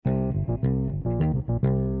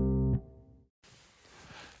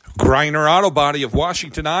Griner Auto Body of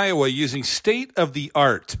Washington, Iowa, using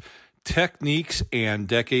state-of-the-art techniques and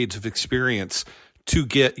decades of experience to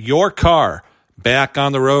get your car back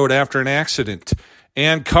on the road after an accident.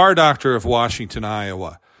 And Car Doctor of Washington,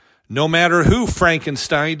 Iowa. No matter who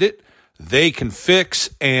Frankensteined it, they can fix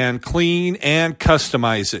and clean and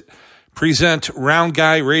customize it. Present Round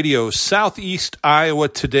Guy Radio, Southeast Iowa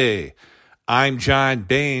Today. I'm John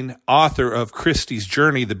Bain, author of Christie's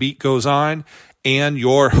Journey, The Beat Goes On, and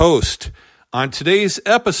your host. On today's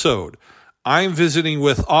episode, I'm visiting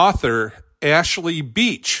with author Ashley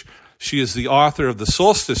Beach. She is the author of the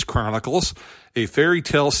Solstice Chronicles, a fairy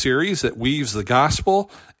tale series that weaves the gospel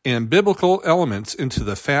and biblical elements into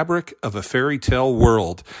the fabric of a fairy tale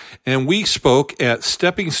world. And we spoke at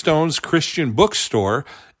Stepping Stones Christian Bookstore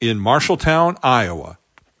in Marshalltown, Iowa.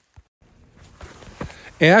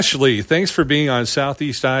 Ashley, thanks for being on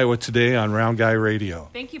Southeast Iowa Today on Round Guy Radio.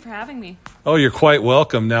 Thank you for having me. Oh, you're quite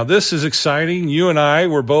welcome. Now, this is exciting. You and I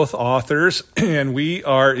were both authors, and we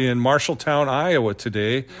are in Marshalltown, Iowa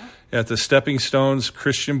today at the Stepping Stones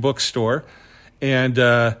Christian Bookstore. And,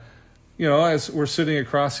 as we're sitting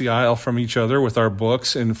across the aisle from each other with our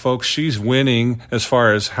books, and folks, she's winning as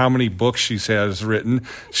far as how many books she has written.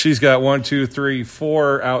 She's got 1, 2, 3,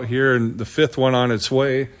 4 out here, and the fifth one on its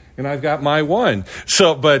way. And I've got my one.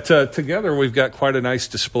 But together we've got quite a nice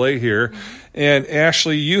display here. Mm-hmm. And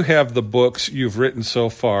Ashley, you have the books you've written so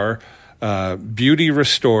far. Beauty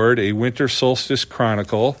Restored, a Winter Solstice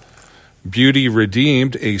Chronicle. Beauty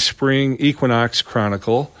Redeemed, a Spring Equinox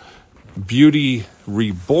Chronicle. Beauty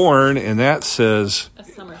Reborn, and that says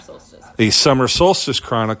a Summer Solstice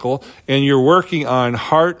Chronicle. And you're working on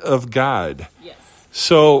Heart of God. Yes.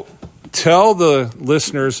 So tell the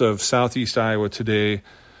listeners of Southeast Iowa Today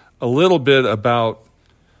a little bit about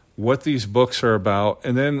what these books are about,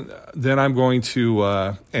 and then I'm going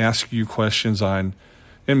to ask you questions on,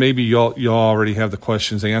 and maybe you'll already have the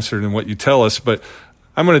questions answered in what you tell us, but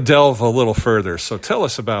I'm going to delve a little further. So tell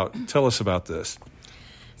us about this.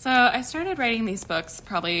 So I started writing these books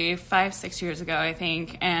probably 5-6 years ago, I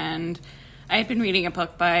think, and I had been reading a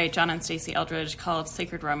book by John and Stacey Eldridge called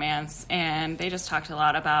Sacred Romance, and they just talked a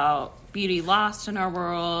lot about beauty lost in our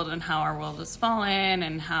world and how our world has fallen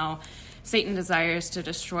and how Satan desires to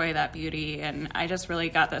destroy that beauty. And I just really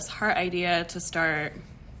got this heart idea to start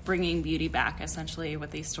bringing beauty back, essentially,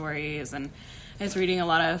 with these stories. And I was reading a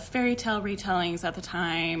lot of fairy tale retellings at the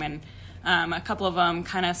time, and a couple of them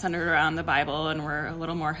kind of centered around the Bible and were a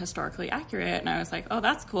little more historically accurate. And I was like, oh,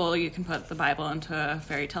 that's cool. You can put the Bible into a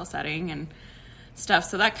fairy tale setting and stuff.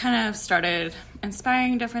 So that kind of started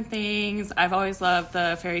inspiring different things. I've always loved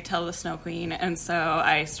the fairy tale The Snow Queen, and so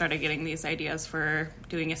I started getting these ideas for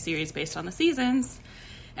doing a series based on the seasons.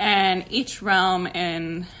 And each realm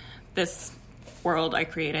in this world I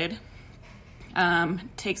created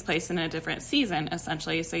takes place in a different season,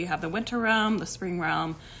 essentially. So you have the winter realm, the spring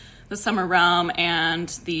realm, the summer realm, and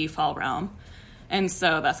the fall realm. And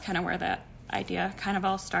so that's kind of where that idea kind of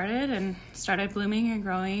all started and started blooming and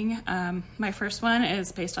growing. My first one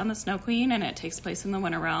is based on the Snow Queen, and it takes place in the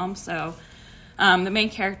winter realm. So the main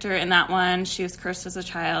character in that one, she was cursed as a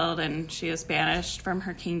child, and she is banished from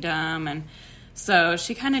her kingdom. And so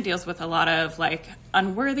she kind of deals with a lot of like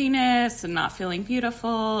unworthiness and not feeling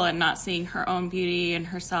beautiful and not seeing her own beauty in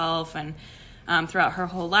herself and throughout her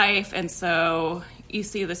whole life. And so you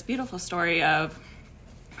see this beautiful story of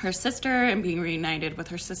her sister and being reunited with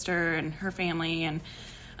her sister and her family, and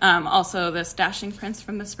also this dashing prince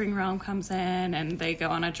from the spring realm comes in, and they go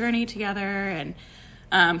on a journey together,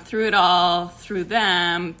 and through it all, through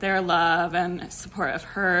them, their love and support of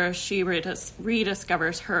her, she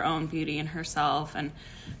rediscovers her own beauty in herself and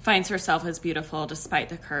finds herself as beautiful despite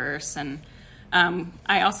the curse. And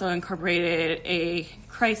I also incorporated a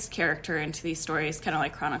Christ character into these stories, kind of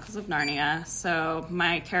like Chronicles of Narnia. So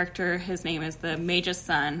my character, his name is the Mage's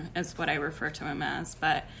Son, is what I refer to him as.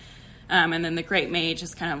 But and then the Great Mage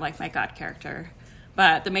is kind of like my God character.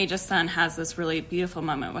 But the Mage's Son has this really beautiful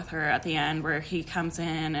moment with her at the end where he comes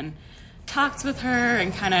in and talks with her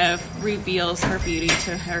and kind of reveals her beauty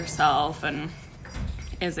to herself and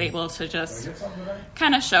is able to just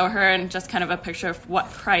kind of show her, and just kind of a picture of what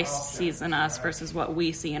Christ sees in us versus what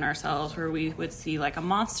we see in ourselves, where we would see like a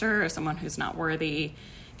monster or someone who's not worthy.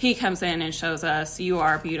 He comes in and shows us, you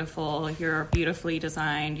are beautiful, you're beautifully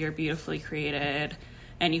designed, you're beautifully created,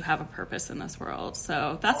 and you have a purpose in this world.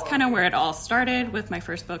 So that's kind of where it all started with my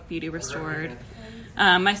first book, Beauty Restored.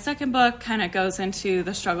 My second book kind of goes into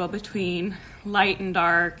the struggle between light and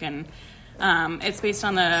dark, and it's based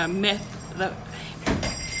on the myth,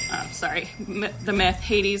 the myth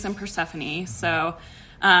Hades and Persephone. So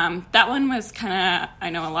That one was kind of, I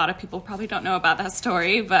know a lot of people probably don't know about that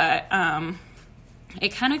story, but it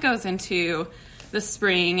kind of goes into the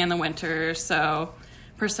spring and the winter. So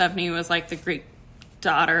Persephone was like the Greek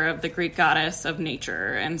daughter of the Greek goddess of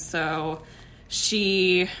nature. And so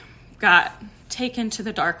she got taken to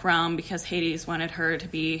the dark realm because Hades wanted her to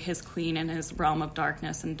be his queen in his realm of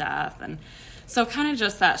darkness and death. And so kind of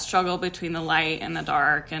just that struggle between the light and the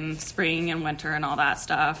dark and spring and winter and all that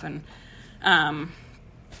stuff. And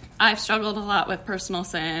I've struggled a lot with personal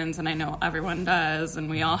sins, and I know everyone does, and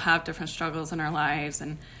we all have different struggles in our lives.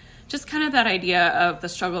 And just kind of that idea of the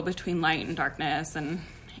struggle between light and darkness. And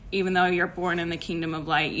even though you're born in the kingdom of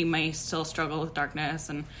light, you may still struggle with darkness.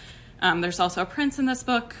 And there's also a prince in this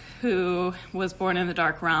book who was born in the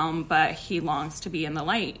dark realm, but he longs to be in the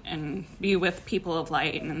light and be with people of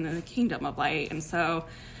light and in the kingdom of light. And so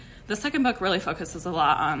the second book really focuses a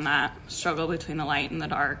lot on that struggle between the light and the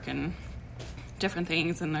dark and different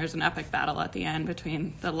things. And there's an epic battle at the end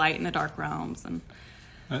between the light and the dark realms and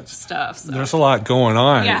stuff. So. There's a lot going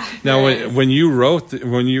on. Yeah, now, when you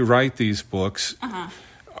write these books,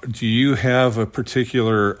 do you have a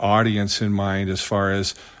particular audience in mind as far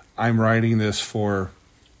as I'm writing this for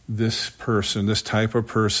this person, this type of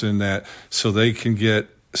person, that so they can get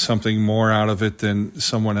something more out of it than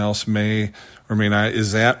someone else may or may not?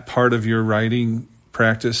 Is that part of your writing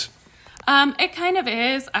practice? It kind of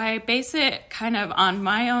is. I base it kind of on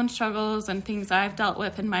my own struggles and things I've dealt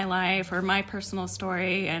with in my life or my personal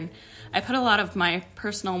story. And I put a lot of my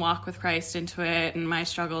personal walk with Christ into it and my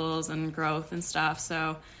struggles and growth and stuff.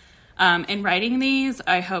 So in writing these,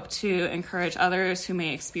 I hope to encourage others who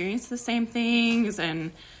may experience the same things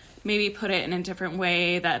and maybe put it in a different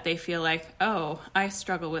way that they feel like, oh, I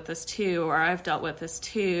struggle with this too, or I've dealt with this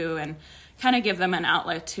too, and kind of give them an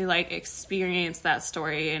outlet to like experience that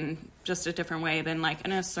story in just a different way than like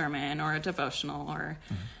in a sermon or a devotional, or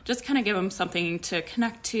just kind of give them something to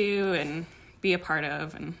connect to and be a part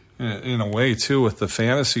of. And in a way, too, with the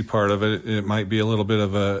fantasy part of it, it might be a little bit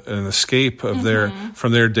of an escape of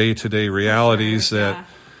from their day-to-day realities that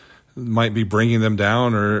might be bringing them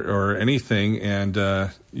down or anything, and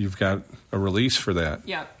you've got a release for that.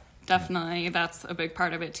 Yep, definitely. That's a big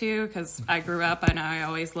part of it, too, because I grew up and I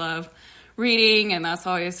always love reading, and that's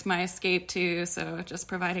always my escape, too. So just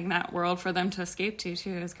providing that world for them to escape to,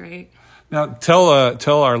 too, is great. Now, tell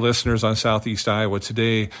our listeners on Southeast Iowa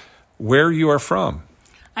today where you are from.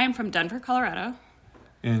 I am from Denver, Colorado.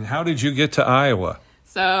 And how did you get to Iowa?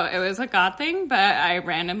 So it was a God thing, but I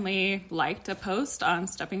randomly liked a post on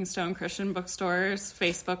Stepping Stone Christian Bookstore's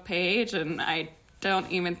Facebook page, and I don't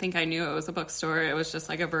even think I knew it was a bookstore. It was just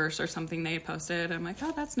like a verse or something they had posted. I'm like,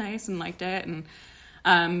 oh, that's nice, and liked it.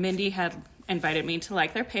 And Mindy had invited me to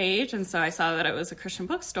like their page, and so I saw that it was a Christian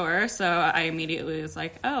bookstore, so I immediately was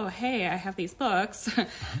like, oh, hey, I have these books.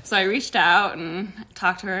 So I reached out and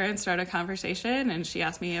talked to her and started a conversation, and she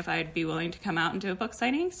asked me if I'd be willing to come out and do a book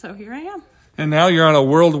signing, so here I am. And now you're on a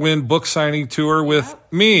whirlwind book signing tour with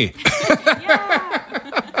me.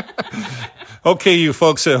 Okay, you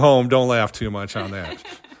folks at home, don't laugh too much on that.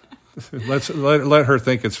 Let her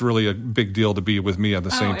think it's really a big deal to be with me on the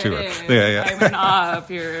same tour. Is. Yeah. I'm in awe of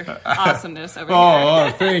your awesomeness over here. Oh,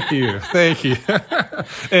 thank you.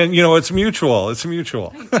 And it's mutual.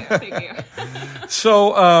 Thank you.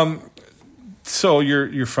 So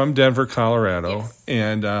you're from Denver, Colorado, yes.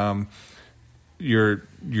 And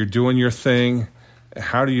you're doing your thing.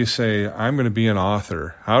 How do you say I'm going to be an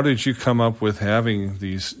author? How did you come up with having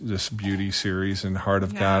this beauty series and Heart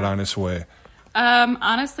of God on its way?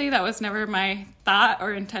 Honestly, that was never my thought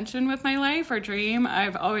or intention with my life or dream.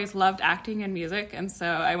 I've always loved acting and music, and so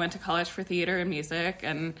I went to college for theater and music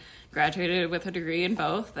and graduated with a degree in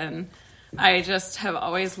both. And I just have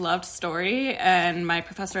always loved story, and my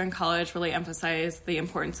professor in college really emphasized the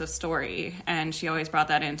importance of story, and she always brought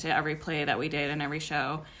that into every play that we did and every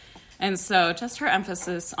show. And so just her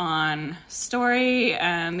emphasis on story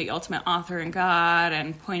and the ultimate author in God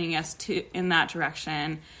and pointing us in that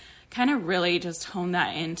direction kind of really just honed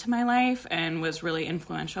that into my life and was really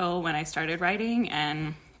influential when I started writing.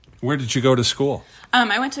 And where did you go to school?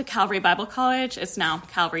 I went to Calvary Bible College. It's now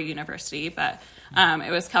Calvary University, but it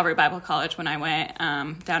was Calvary Bible College when I went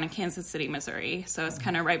down in Kansas City, Missouri. So it's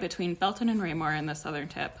kind of right between Belton and Raymore in the southern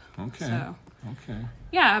tip. Okay.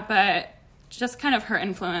 Yeah, but just kind of her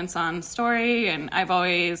influence on story. And I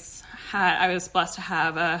was blessed to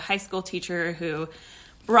have a high school teacher who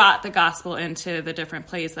brought the gospel into the different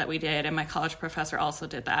plays that we did, and my college professor also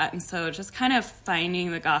did that. And so just kind of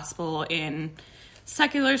finding the gospel in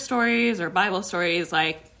secular stories or Bible stories,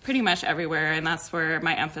 like pretty much everywhere, and that's where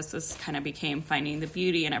my emphasis kind of became, finding the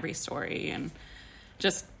beauty in every story and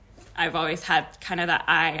just I've always had kind of that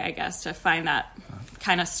eye, I guess, to find that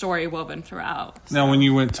kind of story woven throughout. So. Now, when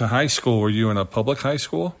you went to high school, were you in a public high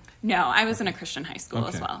school? No, I was in a Christian high school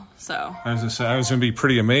as well. So I was going to be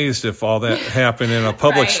pretty amazed if all that happened in a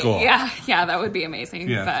public school. Yeah, that would be amazing.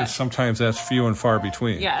 Yeah, because sometimes that's few and far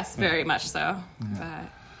between. Yes, very much so.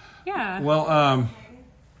 But yeah. Well,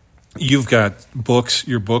 you've got books.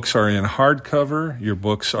 Your books are in hardcover. Your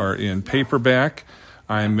books are in paperback.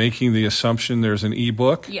 I'm making the assumption there's an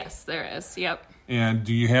ebook. Yes, there is. Yep. And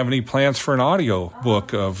do you have any plans for an audio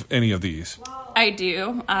book of any of these? I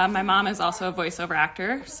do. My mom is also a voiceover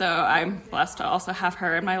actor, so I'm blessed to also have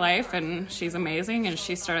her in my life, and she's amazing, and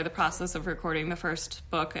she started the process of recording the first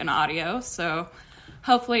book in audio, so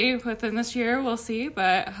hopefully within this year we'll see,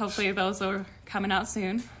 but hopefully those are coming out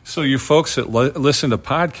soon. So you folks that listen to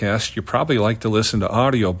podcasts, you probably like to listen to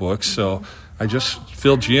audiobooks, so I just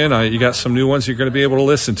filled you in. You got some new ones you're going to be able to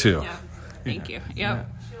listen to. Yeah. Thank you. Yep.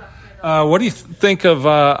 What do you think of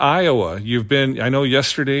Iowa? I know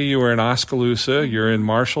yesterday you were in Oskaloosa, you're in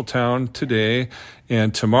Marshalltown today,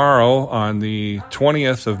 and tomorrow on the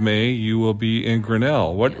 20th of May you will be in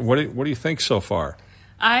Grinnell. What do you think so far?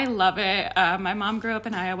 I love it. My mom grew up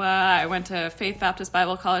in Iowa. I went to Faith Baptist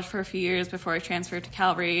Bible College for a few years before I transferred to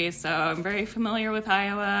Calvary, so I'm very familiar with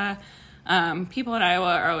Iowa. People in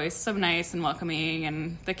Iowa are always so nice and welcoming,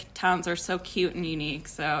 and the towns are so cute and unique,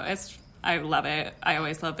 so I love it. I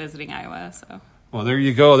always love visiting Iowa. So. Well, there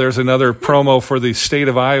you go. There's another promo for the State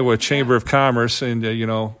of Iowa Chamber of Commerce, and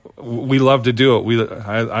we love to do it.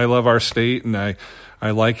 I love our state, and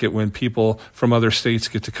I like it when people from other states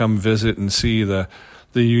get to come visit and see the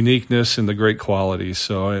uniqueness and the great qualities.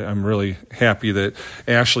 So I'm really happy that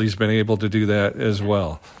Ashley's been able to do that as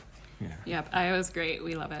well. Yeah. Yep, Iowa's great.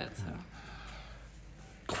 We love it. So.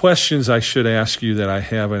 Questions I should ask you that I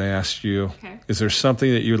haven't asked you. Okay. Is there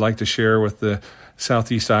something that you'd like to share with the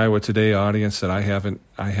Southeast Iowa Today audience that I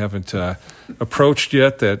haven't approached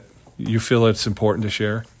yet that you feel it's important to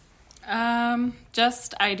share?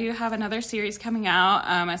 I do have another series coming out.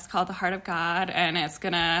 It's called The Heart of God, and it's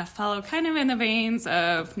going to follow kind of in the veins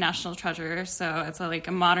of National Treasure. So it's like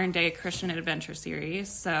a modern day Christian adventure series.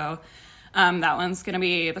 So that one's going to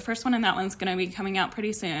be, the first one in that one's going to be coming out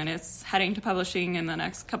pretty soon. It's heading to publishing in the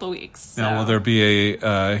next couple weeks. So. Now, will there be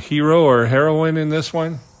a hero or heroine in this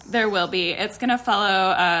one? There will be. It's going to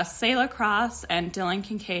follow Selah Cross and Dylan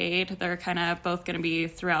Kincaid. They're kind of both going to be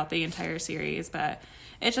throughout the entire series, but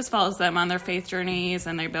it just follows them on their faith journeys,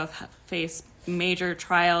 and they both face major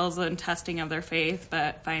trials and testing of their faith,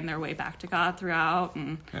 but find their way back to God throughout.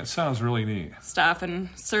 And that sounds really neat. Stuff, and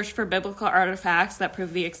search for biblical artifacts that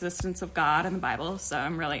prove the existence of God in the Bible. So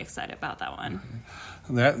I'm really excited about that one.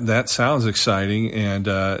 That sounds exciting, and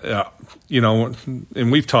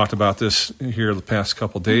and we've talked about this here the past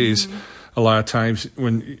couple of days. Mm-hmm. A lot of times,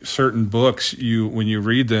 when certain books, when you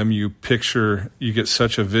read them, you get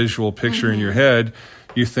such a visual picture mm-hmm. in your head.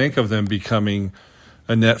 You think of them becoming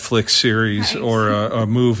a Netflix series right. or a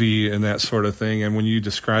movie and that sort of thing. And when you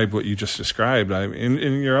describe what you just described,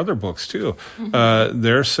 in your other books too, mm-hmm.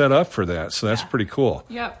 They're set up for that. So that's pretty cool.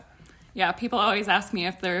 Yep. Yeah, people always ask me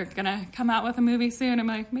if they're going to come out with a movie soon. I'm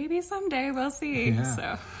like, maybe someday, we'll see. Yeah.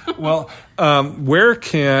 So. Well, where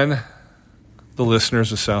can the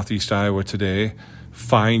listeners of Southeast Iowa Today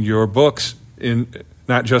find your books, in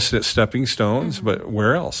not just at Stepping Stones, mm-hmm. but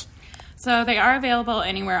where else? So they are available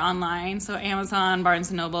anywhere online. So Amazon,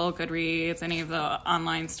 Barnes & Noble, Goodreads, any of the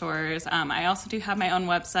online stores. I also do have my own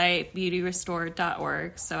website,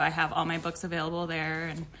 beautyrestored.org. So I have all my books available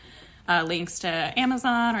there, and links to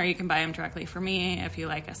Amazon, or you can buy them directly from me if you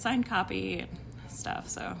like a signed copy and stuff.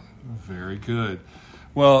 So very good.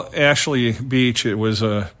 Well, Ashley Beach, it was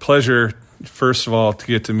a pleasure, first of all, to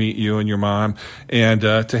get to meet you and your mom, and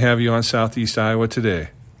to have you on Southeast Iowa Today.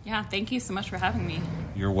 Yeah, thank you so much for having me.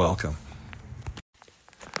 You're welcome.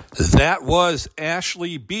 That was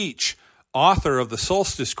Ashley Beach, author of the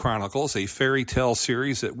Solstice Chronicles, a fairy tale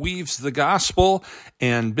series that weaves the gospel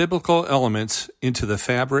and biblical elements into the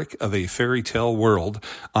fabric of a fairy tale world,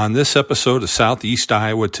 on this episode of Southeast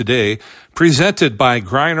Iowa Today, presented by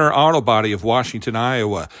Griner Auto Body of Washington,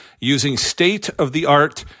 Iowa, using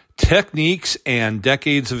state-of-the-art techniques and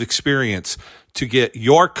decades of experience to get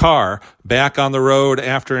your car back on the road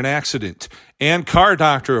after an accident, and Car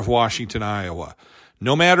Doctor of Washington, Iowa.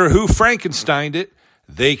 No matter who Frankensteined it,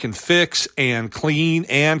 they can fix and clean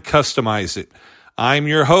and customize it. I'm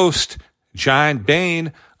your host, John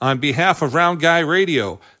Bain, on behalf of Round Guy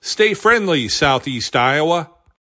Radio. Stay friendly, Southeast Iowa.